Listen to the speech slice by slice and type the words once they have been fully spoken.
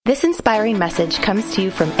This inspiring message comes to you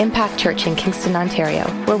from Impact Church in Kingston, Ontario,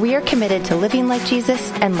 where we are committed to living like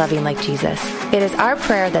Jesus and loving like Jesus. It is our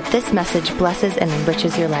prayer that this message blesses and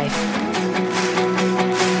enriches your life.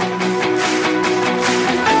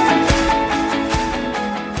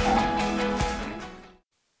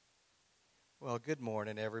 Well, good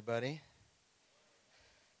morning, everybody.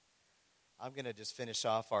 I'm going to just finish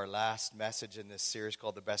off our last message in this series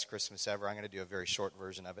called The Best Christmas Ever. I'm going to do a very short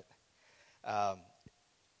version of it.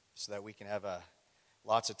 So that we can have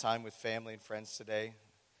lots of time with family and friends today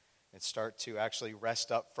and start to actually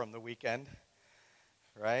rest up from the weekend,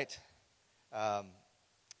 right? But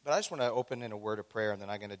I just want to open in a word of prayer, and then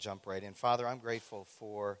I'm going to jump right in. Father, I'm grateful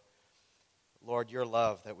for, Lord, your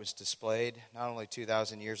love that was displayed not only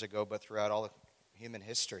 2,000 years ago, but throughout all of human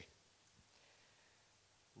history.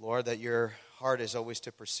 Lord, that your heart is always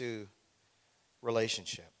to pursue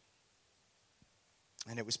relationship.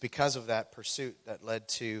 And it was because of that pursuit that led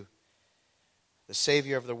to the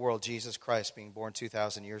Savior of the world, Jesus Christ, being born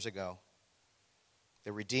 2,000 years ago,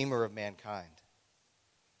 the Redeemer of mankind.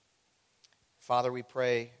 Father, we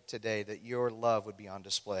pray today that your love would be on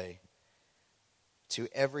display to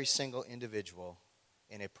every single individual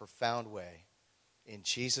in a profound way. In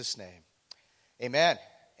Jesus' name, amen.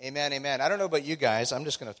 Amen, amen. I don't know about you guys. I'm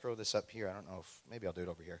just going to throw this up here. I don't know if, maybe I'll do it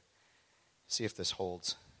over here. See if this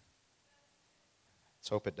holds. Let's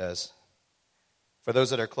hope it does. For those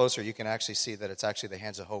that are closer, you can actually see that it's actually the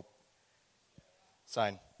Hands of Hope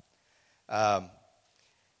sign. How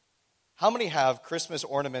many have Christmas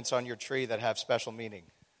ornaments on your tree that have special meaning?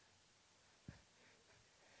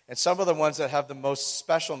 And some of the ones that have the most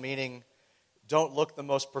special meaning don't look the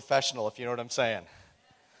most professional, if you know what I'm saying.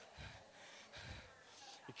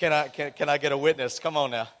 Can I get a witness? Come on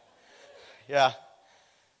now. Yeah.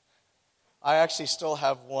 I actually still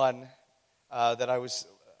have one that I was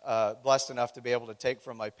blessed enough to be able to take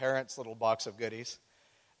from my parents' little box of goodies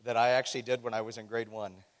that I actually did when I was in grade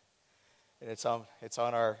 1. And it's on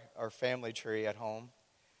our family tree at home.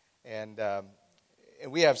 And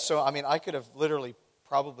we have I could have literally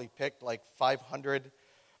probably picked like 500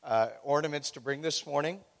 ornaments to bring this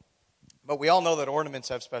morning. But we all know that ornaments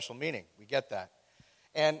have special meaning. We get that.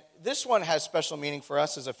 And this one has special meaning for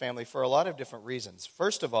us as a family for a lot of different reasons.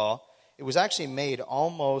 First of all, it was actually made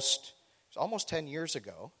almost 10 years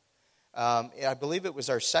ago. I believe it was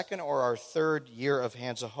our second or our third year of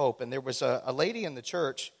Hands of Hope. And there was a lady in the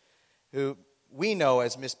church who we know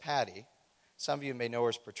as Miss Patty. Some of you may know her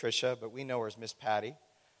as Patricia, but we know her as Miss Patty.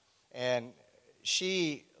 And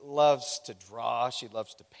she loves to draw. She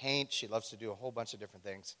loves to paint. She loves to do a whole bunch of different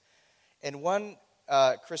things. And one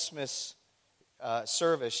Christmas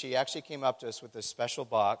service, she actually came up to us with this special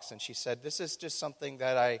box. And she said, "This is just something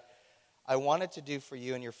that I wanted to do for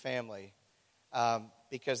you and your family.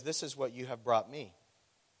 Because this is what you have brought me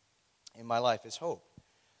in my life, is hope."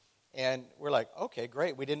 And we're like, okay,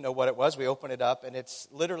 great. We didn't know what it was. We opened it up, and it's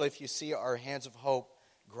literally, if you see our Hands of Hope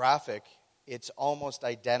graphic, it's almost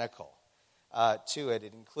identical to it,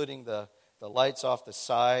 including the lights off the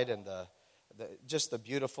side and just the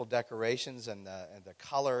beautiful decorations and the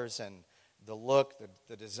colors and the look,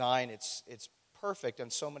 the design. It's perfect in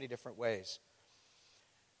so many different ways.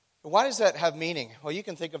 Why does that have meaning? Well, you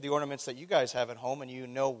can think of the ornaments that you guys have at home, and you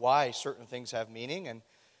know why certain things have meaning, and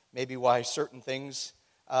maybe why certain things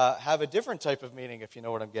have a different type of meaning, if you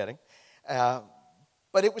know what I'm getting.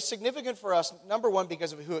 But it was significant for us, number one,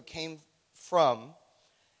 because of who it came from,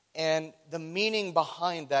 and the meaning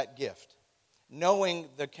behind that gift. Knowing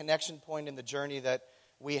the connection point in the journey that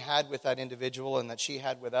we had with that individual and that she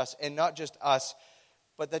had with us, and not just us,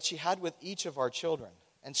 but that she had with each of our children,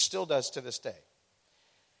 and still does to this day.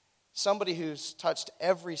 Somebody who's touched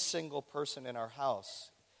every single person in our house.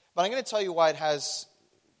 But I'm going to tell you why it has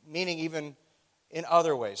meaning even in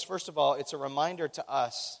other ways. First of all, it's a reminder to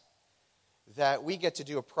us that we get to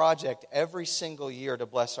do a project every single year to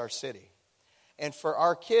bless our city. And for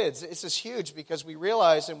our kids, this is huge because we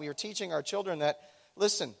realize, and we are teaching our children that,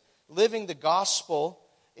 listen, living the gospel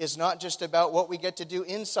is not just about what we get to do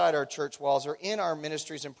inside our church walls or in our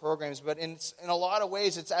ministries and programs, but in a lot of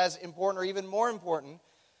ways it's as important or even more important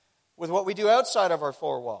with what we do outside of our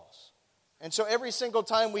four walls. And so every single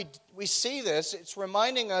time we see this, it's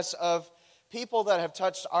reminding us of people that have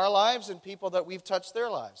touched our lives and people that we've touched their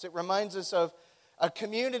lives. It reminds us of a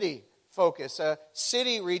community focus, a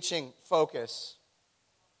city-reaching focus.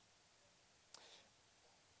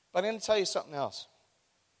 But I'm going to tell you something else.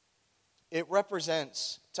 It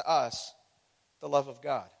represents to us the love of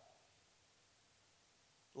God.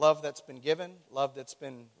 Love that's been given, love that's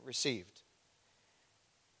been received.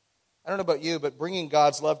 I don't know about you, but bringing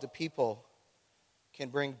God's love to people can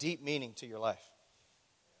bring deep meaning to your life.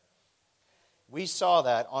 We saw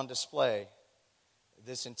that on display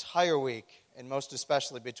this entire week, and most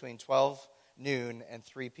especially between 12 noon and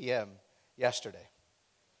 3 p.m. yesterday.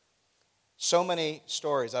 So many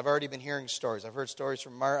stories. I've already been hearing stories. I've heard stories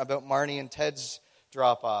from about Marnie and Ted's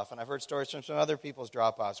drop-off, and I've heard stories from some other people's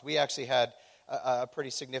drop-offs. We actually had a pretty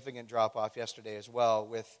significant drop-off yesterday as well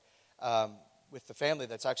with the family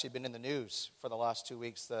that's actually been in the news for the last 2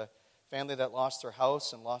 weeks. The family that lost their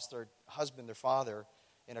house and lost their husband, their father,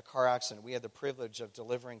 in a car accident. We had the privilege of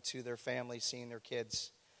delivering to their family, seeing their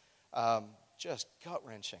kids. Just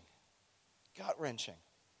gut-wrenching. Gut-wrenching.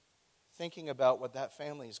 Thinking about what that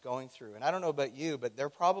family is going through. And I don't know about you, but they're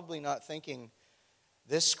probably not thinking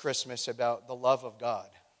this Christmas about the love of God.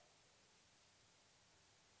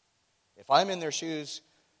 If I'm in their shoes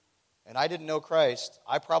and I didn't know Christ,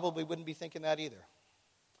 I probably wouldn't be thinking that either.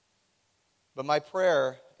 But my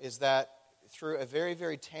prayer is that through a very,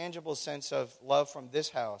 very tangible sense of love from this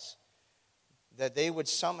house, that they would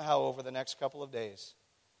somehow over the next couple of days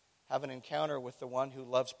have an encounter with the one who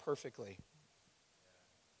loves perfectly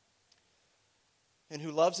and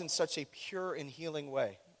who loves in such a pure and healing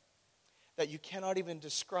way that you cannot even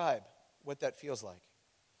describe what that feels like.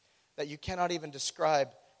 That you cannot even describe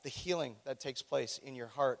the healing that takes place in your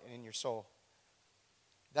heart and in your soul.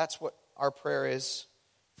 That's what our prayer is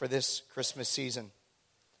for this Christmas season.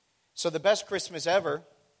 So the best Christmas ever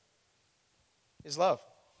is love.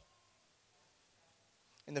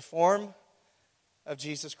 In the form of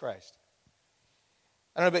Jesus Christ.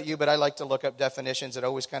 I don't know about you, but I like to look up definitions. It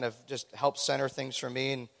always kind of just helps center things for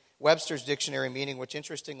me. And Webster's dictionary meaning, which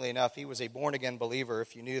interestingly enough, he was a born-again believer,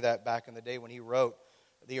 if you knew that back in the day when he wrote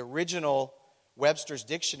the original Webster's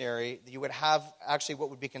dictionary, you would have actually what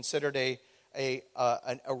would be considered a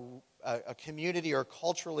community or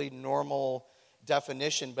culturally normal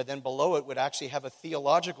definition, but then below it would actually have a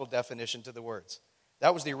theological definition to the words.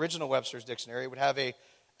 That was the original Webster's dictionary. It would have a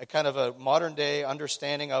kind of a modern-day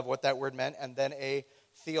understanding of what that word meant, and then a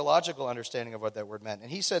theological understanding of what that word meant. And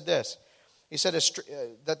he said this. He said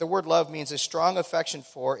that the word love means a strong affection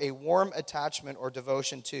for, a warm attachment or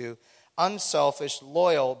devotion to, unselfish,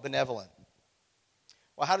 loyal, benevolent.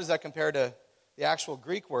 Well, how does that compare to the actual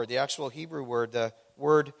Greek word, the actual Hebrew word, the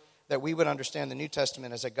word that we would understand the New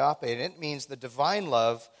Testament as agape? And it means the divine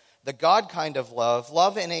love, the God kind of love,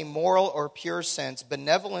 love in a moral or pure sense,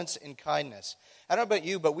 benevolence and kindness. I don't know about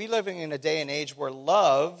you, but we're living in a day and age where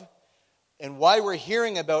love, and why we're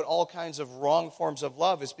hearing about all kinds of wrong forms of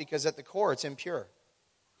love, is because at the core it's impure.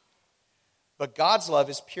 But God's love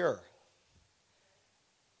is pure.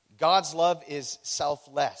 God's love is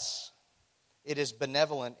selfless. It is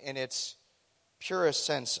benevolent in its purest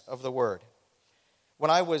sense of the word.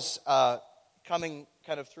 When I was coming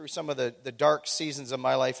kind of through some of the dark seasons of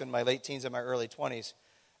my life in my late teens and my early 20s,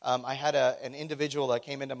 I had an individual that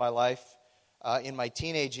came into my life in my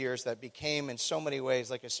teenage years that became in so many ways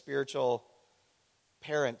like a spiritual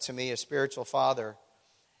parent to me, a spiritual father.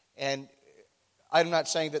 And I'm not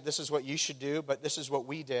saying that this is what you should do, but this is what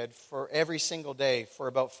we did for every single day for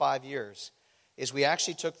about 5 years, is we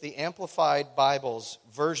actually took the Amplified Bible's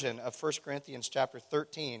version of 1 Corinthians chapter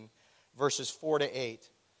 13, verses 4 to 8,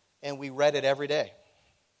 and we read it every day,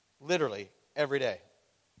 literally every day.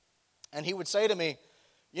 And he would say to me,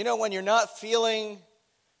 you know, when you're not feeling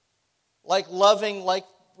like loving like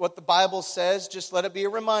what the Bible says, just let it be a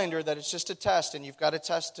reminder that it's just a test, and you've got a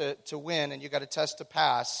test to win, and you've got a test to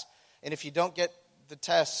pass. And if you don't get the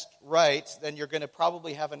test right, then you're going to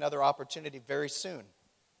probably have another opportunity very soon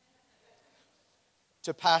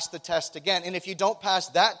to pass the test again. And if you don't pass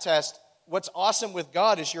that test, what's awesome with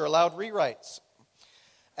God is you're allowed rewrites.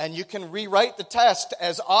 And you can rewrite the test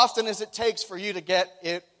as often as it takes for you to get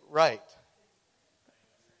it right.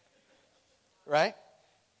 Right?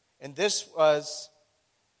 And this was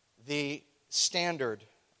the standard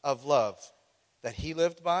of love that he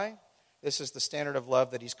lived by. This is the standard of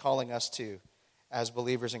love that he's calling us to as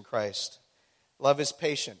believers in Christ. Love is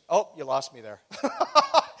patient. Oh, you lost me there.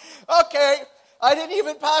 Okay, I didn't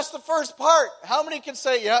even pass the first part. How many can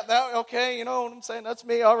say, yeah, that, okay, you know what I'm saying? That's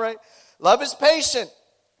me, all right. Love is patient.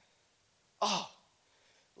 Oh,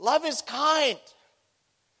 love is kind.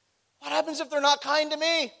 What happens if they're not kind to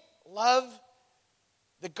me? Love,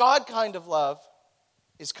 the God kind of love,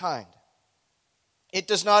 is kind. It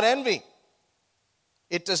does not envy.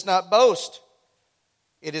 It does not boast.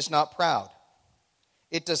 It is not proud.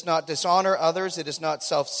 It does not dishonor others. It is not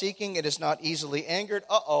self-seeking. It is not easily angered.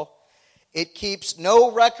 It keeps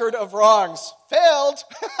no record of wrongs. Failed.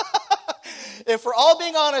 If we're all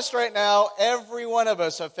being honest right now, every one of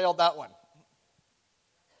us have failed that one.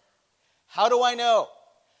 How do I know?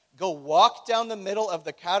 Go walk down the middle of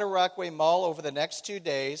the Cataraqui Mall over the next 2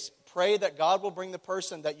 days, pray that God will bring the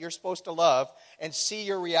person that you're supposed to love and see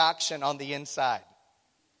your reaction on the inside.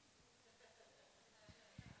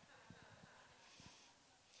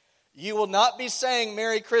 You will not be saying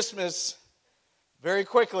Merry Christmas very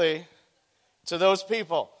quickly to those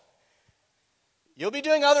people. You'll be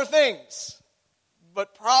doing other things,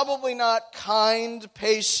 but probably not kind,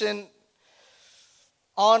 patient,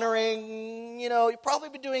 honoring. You'll probably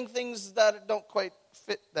be doing things that don't quite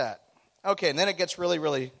fit that. Okay, and then it gets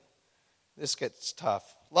this gets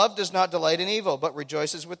tough. Love does not delight in evil, but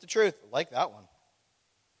rejoices with the truth. I like that one.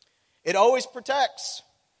 It always protects.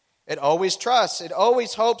 It always trusts. It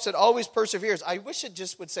always hopes. It always perseveres. I wish it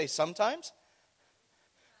just would say sometimes.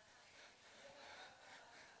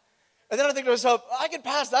 And then I think to myself, I can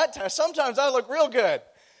pass that test. Sometimes I look real good.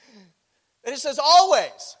 And it says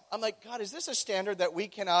always. I'm like, God, is this a standard that we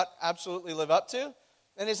cannot absolutely live up to?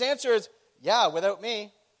 And his answer is, yeah, without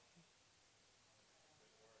me.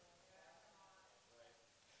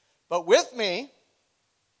 But with me,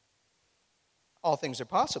 all things are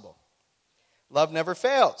possible. Love never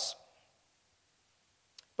fails.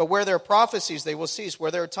 But where there are prophecies, they will cease.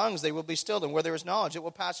 Where there are tongues, they will be stilled. And where there is knowledge, it will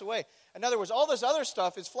pass away. In other words, all this other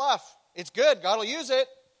stuff is fluff. It's good. God will use it.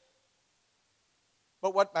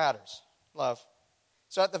 But what matters? Love.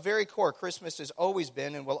 So at the very core, Christmas has always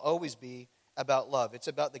been and will always be about love. It's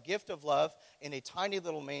about the gift of love in a tiny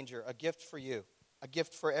little manger, a gift for you, a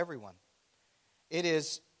gift for everyone. It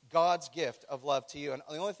is God's gift of love to you. And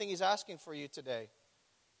the only thing he's asking for you today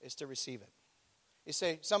is to receive it.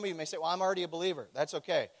 Some of you may say, well, I'm already a believer. That's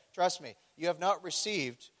okay. Trust me, you have not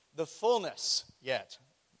received the fullness yet.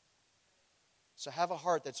 So have a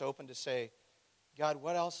heart that's open to say, God,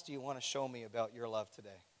 what else do you want to show me about your love today?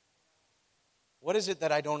 What is it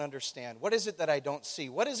that I don't understand? What is it that I don't see?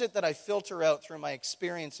 What is it that I filter out through my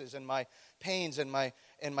experiences and my pains and my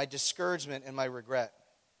discouragement and my regret?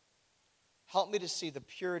 Help me to see the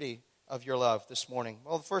purity of your love this morning.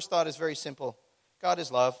 Well, the first thought is very simple. God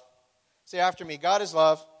is love. Say after me, God is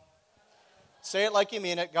love. Say it like you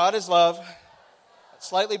mean it. God is love.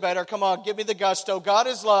 Slightly better. Come on, give me the gusto. God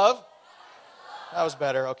is love. That was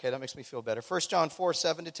better. Okay, that makes me feel better. 1 John 4,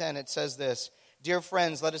 7-10, it says this. Dear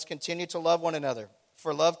friends, let us continue to love one another,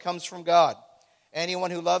 for love comes from God.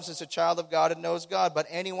 Anyone who loves is a child of God and knows God, but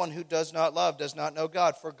anyone who does not love does not know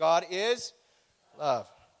God, for God is love.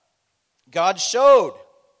 God showed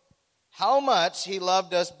how much he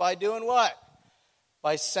loved us by doing what?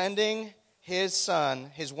 By sending his Son,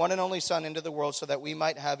 his one and only Son, into the world so that we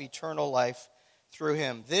might have eternal life through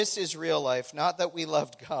him. This is real life, not that we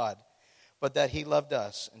loved God, but that he loved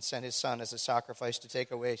us and sent his Son as a sacrifice to take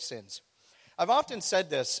away sins. I've often said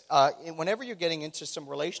this, whenever you're getting into some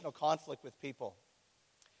relational conflict with people,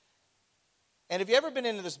 and have you ever been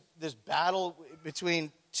into this battle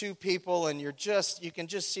between two people and you can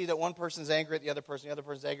just see that one person's angry at the other person's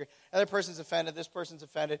angry, the other person's offended, this person's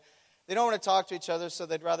offended. They don't want to talk to each other, so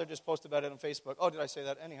they'd rather just post about it on Facebook. Oh, did I say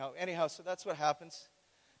that? Anyhow, so that's what happens.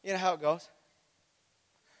 You know how it goes.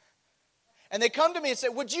 And they come to me and say,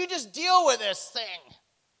 would you just deal with this thing?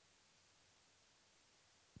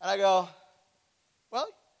 And I go, well,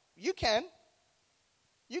 you can.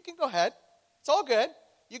 You can go ahead. It's all good.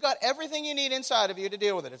 You got everything you need inside of you to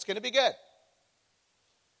deal with it. It's going to be good.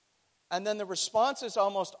 And then the response is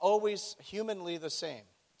almost always humanly the same.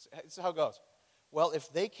 It's how it goes. Well,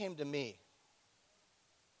 if they came to me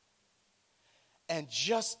and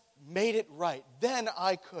just made it right, then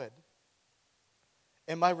I could.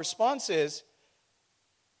 And my response is,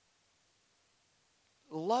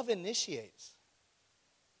 love initiates.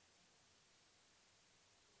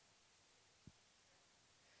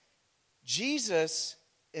 Jesus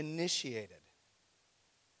initiated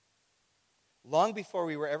long before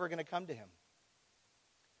we were ever going to come to him.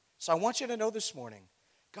 So I want you to know this morning,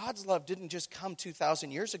 God's love didn't just come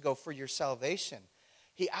 2,000 years ago for your salvation.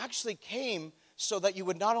 He actually came so that you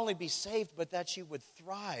would not only be saved, but that you would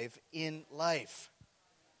thrive in life.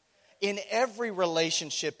 In every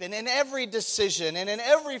relationship, and in every decision, and in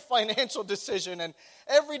every financial decision, and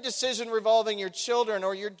every decision revolving your children,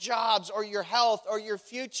 or your jobs, or your health, or your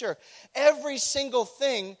future. Every single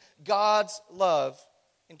thing, God's love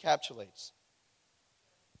encapsulates.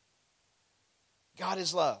 God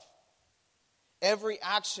is love. Every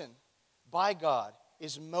action by God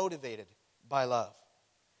is motivated by love.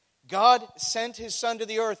 God sent his Son to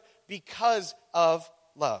the earth because of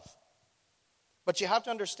love. But you have to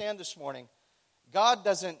understand this morning, God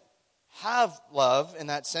doesn't have love in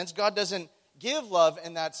that sense. God doesn't give love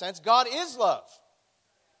in that sense. God is love.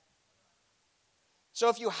 So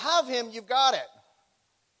if you have him, you've got it.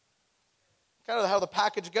 Kind of how the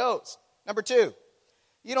package goes. Number two,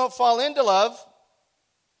 you don't fall into love.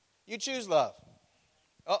 You choose love.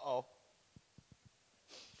 Uh-oh.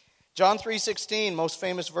 John 3:16, most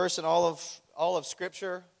famous verse in all of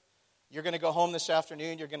Scripture. You're going to go home this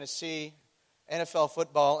afternoon. You're going to see NFL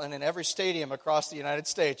football, and in every stadium across the United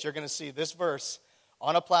States, you're going to see this verse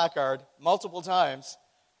on a placard multiple times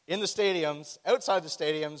in the stadiums, outside the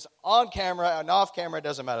stadiums, on camera and off camera. It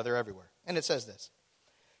doesn't matter. They're everywhere. And it says this: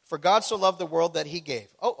 "For God so loved the world that he gave."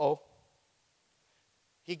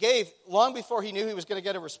 He gave long before he knew he was going to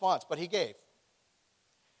get a response, but he gave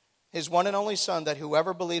his one and only Son, that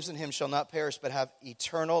whoever believes in him shall not perish but have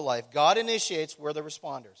eternal life. God initiates, we're the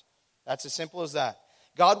responders. That's as simple as that.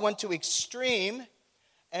 God went to extreme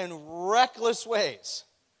and reckless ways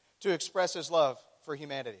to express his love for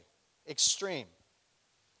humanity. Extreme.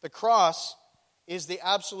 The cross is the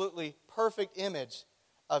absolutely perfect image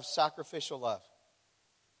of sacrificial love.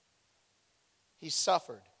 He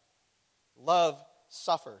suffered. Love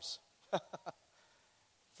suffers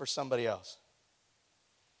for somebody else.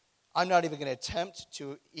 I'm not even going to attempt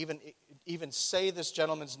to even say this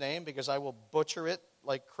gentleman's name because I will butcher it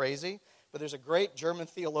like crazy. But there's a great German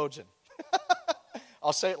theologian.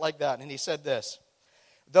 I'll say it like that. And he said this: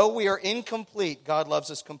 "Though we are incomplete, God loves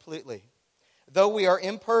us completely. Though we are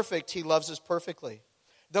imperfect, he loves us perfectly.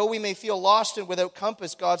 Though we may feel lost and without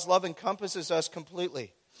compass, God's love encompasses us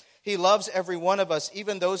completely. He loves every one of us,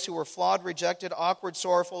 even those who are flawed, rejected, awkward,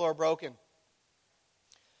 sorrowful, or broken."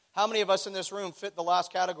 How many of us in this room fit the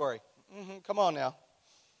last category? Come on now.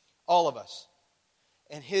 All of us.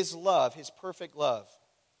 And his love, his perfect love,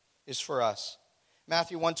 is for us.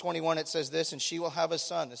 Matthew 1:21, it says this: "And she will have a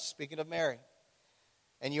son." This is speaking of Mary.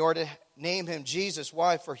 "And you are to name him Jesus."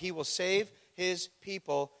 Why? "For he will save his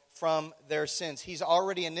people from their sins." He's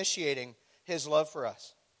already initiating his love for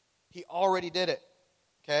us. He already did it.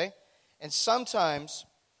 Okay? And sometimes,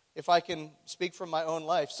 if I can speak from my own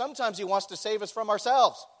life, sometimes he wants to save us from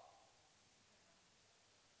ourselves.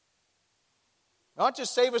 Not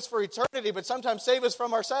just save us for eternity, but sometimes save us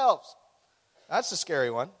from ourselves. That's the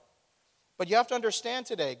scary one. But you have to understand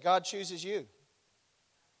today, God chooses you.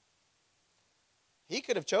 He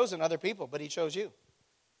could have chosen other people, but he chose you.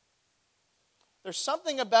 There's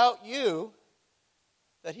something about you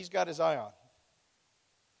that he's got his eye on.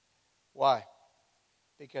 Why?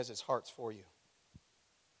 Because his heart's for you.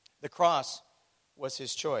 The cross was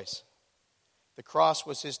his choice. The cross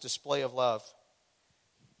was his display of love.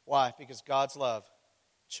 Why? Because God's love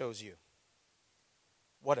chose you.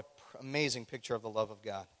 What an amazing picture of the love of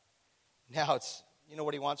God. Now you know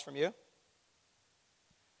what he wants from you?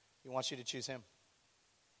 He wants you to choose him.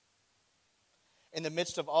 In the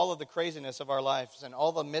midst of all of the craziness of our lives and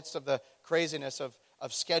all the midst of the craziness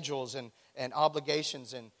of schedules and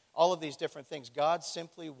obligations and all of these different things, God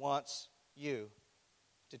simply wants you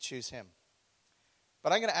to choose him.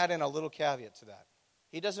 But I'm going to add in a little caveat to that.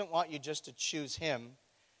 He doesn't want you just to choose him.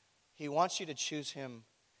 He wants you to choose him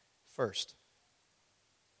first.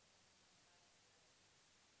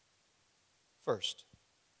 First.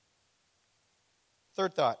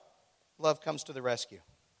 Third thought, love comes to the rescue.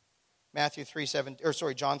 John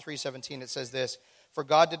 3:17, it says this: "For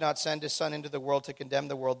God did not send his Son into the world to condemn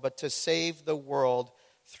the world, but to save the world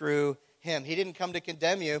through him." He didn't come to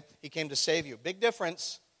condemn you, he came to save you. Big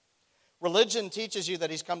difference. Religion teaches you that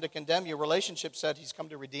he's come to condemn you. Relationship said he's come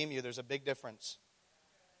to redeem you. There's a big difference.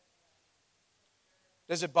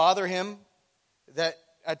 Does it bother him that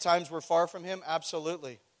at times we're far from him?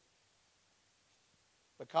 Absolutely.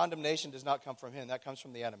 But condemnation does not come from him. That comes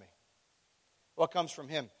from the enemy. What comes from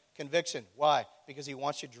him? Conviction. Why? Because he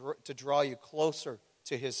wants you to draw you closer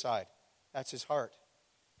to his side. That's his heart.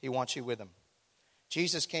 He wants you with him.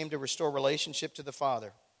 Jesus came to restore relationship to the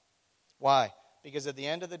Father. Why? Because at the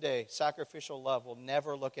end of the day, sacrificial love will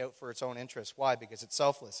never look out for its own interests. Why? Because it's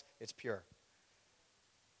selfless. It's pure.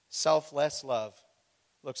 Selfless love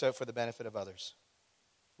looks out for the benefit of others.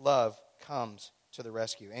 Love comes to the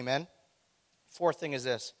rescue. Amen? Fourth thing is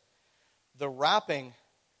this: the wrapping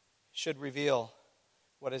should reveal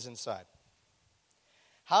what is inside.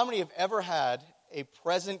 How many have ever had a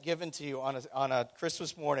present given to you on a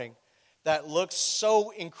Christmas morning that looks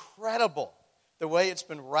so incredible, the way it's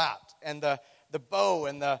been wrapped, and the bow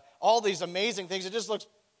and all these amazing things? It just looks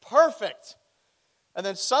perfect. And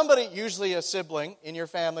then somebody, usually a sibling in your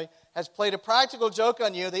family, has played a practical joke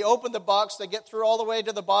on you. They open the box, they get through all the way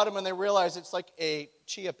to the bottom, and they realize it's like a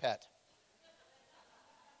Chia Pet.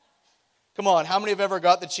 Come on, how many have ever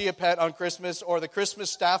got the Chia Pet on Christmas or the Christmas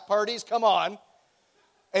staff parties? Come on.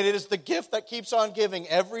 And it is the gift that keeps on giving.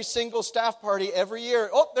 Every single staff party every year.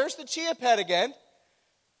 Oh, there's the Chia Pet again.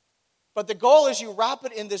 But the goal is you wrap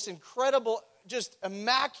it in this incredible, just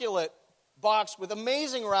immaculate box with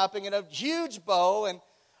amazing wrapping and a huge bow and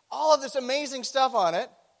all this amazing stuff on it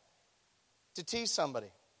to tease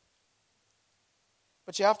somebody.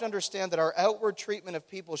 But you have to understand that our outward treatment of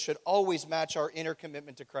people should always match our inner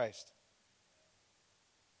commitment to Christ.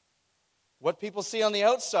 What people see on the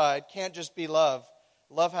outside can't just be love.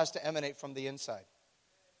 Love has to emanate from the inside.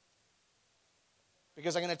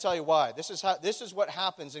 Because I'm going to tell you why. This is what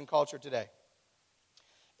happens in culture today.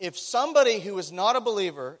 If somebody who is not a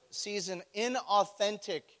believer sees an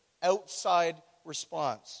inauthentic outside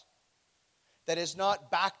response that is not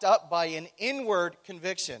backed up by an inward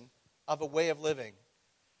conviction of a way of living,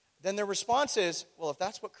 then their response is, well, if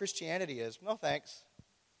that's what Christianity is, no thanks.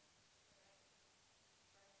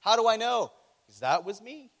 How do I know? Because that was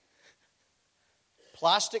me.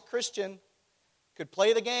 Plastic Christian, could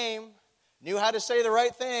play the game, knew how to say the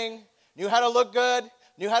right thing, knew how to look good,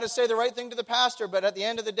 knew how to say the right thing to the pastor, but at the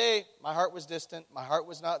end of the day, my heart was distant, my heart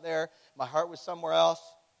was not there, my heart was somewhere else.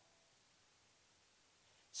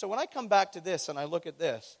 So when I come back to this and I look at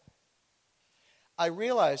this, I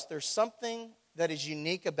realize there's something that is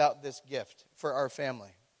unique about this gift for our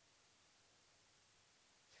family.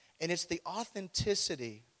 And it's the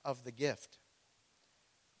authenticity of the gift.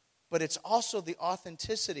 But it's also the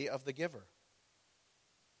authenticity of the giver.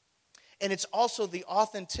 And it's also the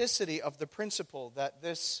authenticity of the principle that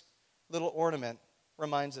this little ornament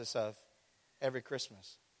reminds us of every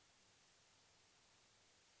Christmas.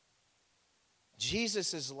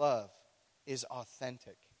 Jesus' love is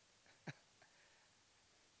authentic.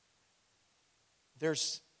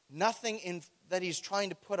 There's nothing that he's trying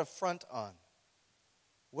to put a front on.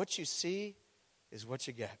 What you see is what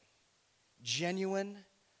you get. Genuine,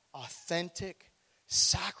 authentic,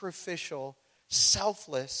 sacrificial,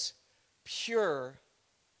 selfless, pure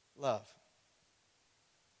love.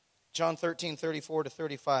 John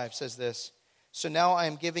 13:34-35 says this, "So now I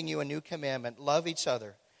am giving you a new commandment. Love each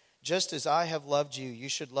other. Just as I have loved you, you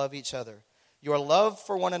should love each other. Your love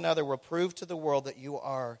for one another will prove to the world that you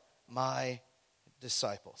are my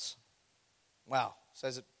disciples." Wow,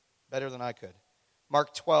 says it better than I could.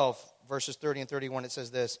 Mark 12:30-31, it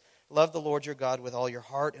says this, "Love the Lord your God with all your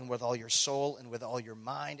heart and with all your soul and with all your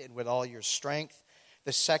mind and with all your strength.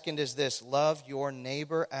 The second is this, love your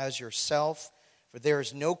neighbor as yourself, for there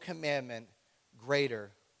is no commandment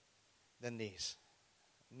greater than these."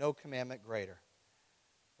 No commandment greater.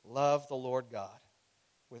 Love the Lord God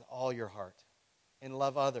with all your heart and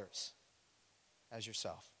love others as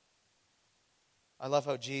yourself. I love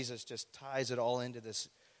how Jesus just ties it all into this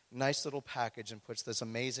nice little package and puts this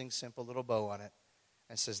amazing, simple little bow on it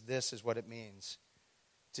and says this is what it means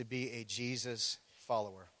to be a Jesus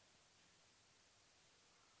follower.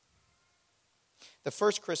 The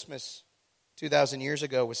first Christmas 2,000 years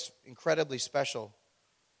ago was incredibly special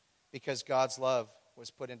because God's love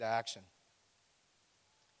was put into action.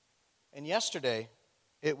 And yesterday,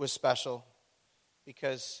 it was special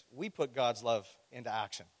because we put God's love into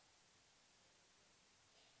action.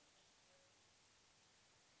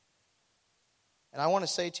 And I want to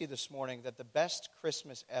say to you this morning that the best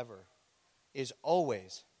Christmas ever is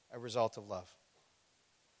always a result of love.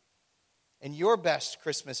 And your best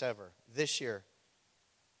Christmas ever this year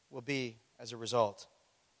will be as a result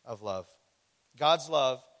of love. God's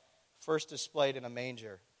love, first displayed in a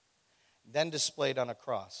manger, then displayed on a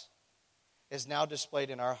cross, is now displayed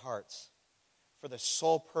in our hearts for the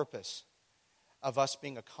sole purpose of us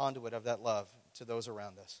being a conduit of that love to those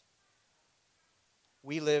around us.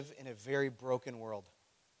 We live in a very broken world.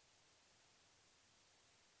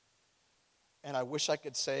 And I wish I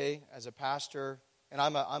could say as a pastor, and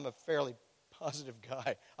I'm a fairly positive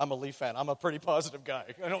guy. I'm a Leaf fan. I'm a pretty positive guy.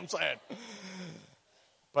 You know what I'm saying?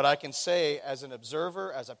 But I can say as an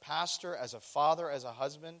observer, as a pastor, as a father, as a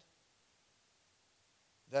husband,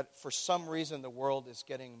 that for some reason the world is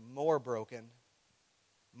getting more broken,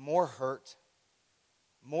 more hurt,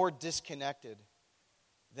 more disconnected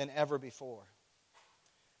than ever before.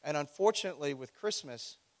 And unfortunately, with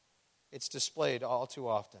Christmas, it's displayed all too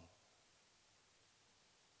often.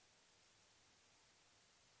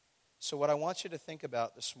 So what I want you to think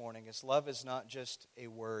about this morning is love is not just a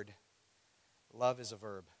word. Love is a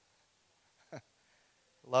verb.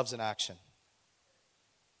 Love's an action.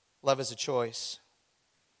 Love is a choice.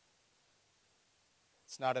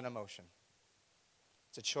 It's not an emotion.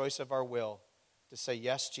 It's a choice of our will to say,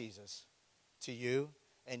 yes, Jesus, to you,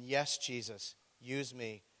 and yes, Jesus, use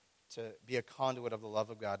me to be a conduit of the love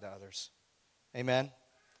of God to others. Amen?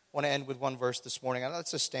 I want to end with one verse this morning.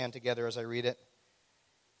 Let's just stand together as I read it.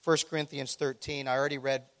 1 Corinthians 13. I already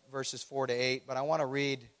read verses 4-8, but I want to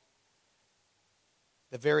read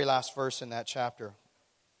the very last verse in that chapter.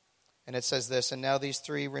 And it says this, "And now these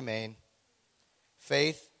three remain,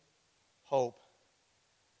 faith, hope,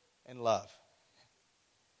 and love.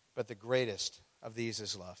 But the greatest of these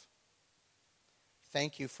is love.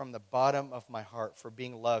 Thank you from the bottom of my heart for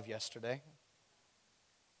being loved yesterday.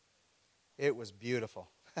 It was beautiful.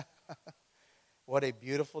 What a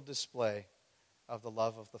beautiful display of the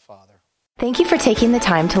love of the Father. Thank you for taking the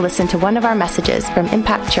time to listen to one of our messages from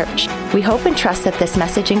Impact Church. We hope and trust that this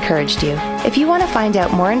message encouraged you. If you want to find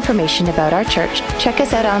out more information about our church, check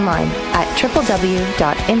us out online at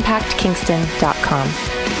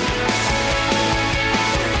www.impactkingston.com.